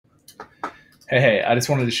Hey, I just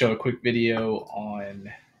wanted to show a quick video on,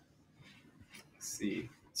 let's see.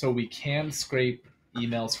 So we can scrape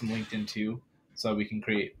emails from LinkedIn too, so we can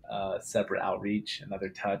create a separate outreach, another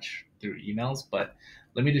touch through emails. But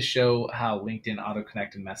let me just show how LinkedIn Auto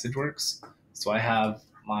Connect and Message works. So I have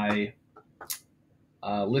my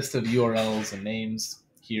list of URLs and names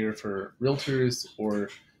here for realtors or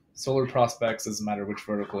solar prospects, doesn't matter which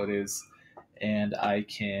vertical it is. And I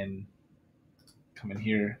can come in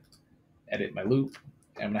here, edit my loop.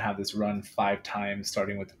 I'm going to have this run 5 times,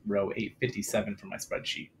 starting with row 857 from my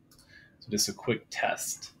spreadsheet. So just a quick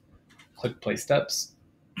test. Click play steps.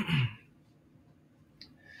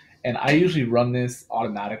 And I usually run this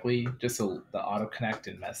automatically, just so the auto connect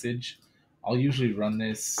and message. I'll usually run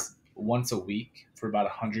this once a week for about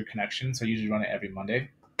 100 connections. So I usually run it every Monday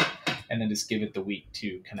and then just give it the week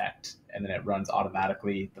to connect. And then it runs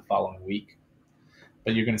automatically the following week.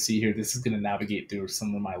 But you're going to see here, this is going to navigate through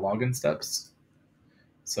some of my login steps.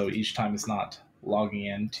 So each time it's not logging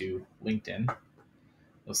in to LinkedIn,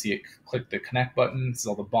 you'll see it click the connect button. This is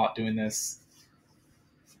all the bot doing this.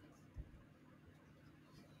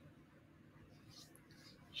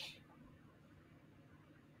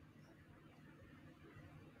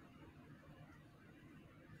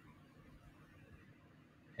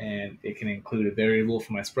 And it can include a variable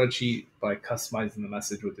for my spreadsheet by customizing the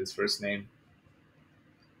message with his first name.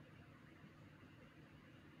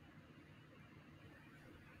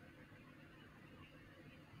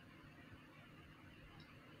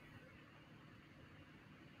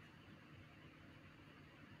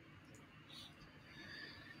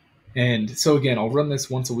 And so again, I'll run this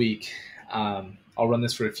once a week. I'll run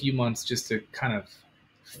this for a few months just to kind of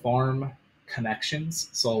farm connections.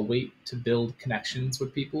 So I'll wait to build connections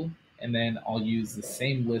with people, and then I'll use the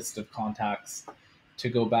same list of contacts to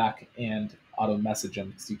go back and auto message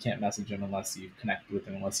them, because you can't message them unless you connect with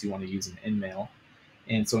them, unless you want to use an InMail.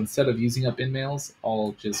 And so instead of using up InMails,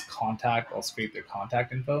 I'll just I'll scrape their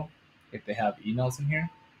contact info if they have emails in here.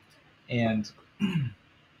 And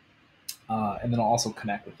and then I'll also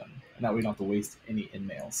connect with them. And that way we don't have to waste any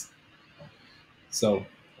InMails. So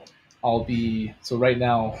so right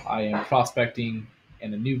now I am prospecting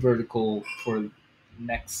in a new vertical for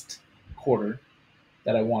next quarter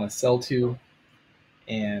that I want to sell to.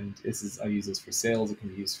 And I use this for sales. It can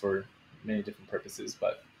be used for many different purposes,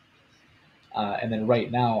 but and then right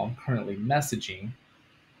now I'm currently messaging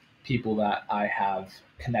people that I have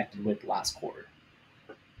connected with last quarter.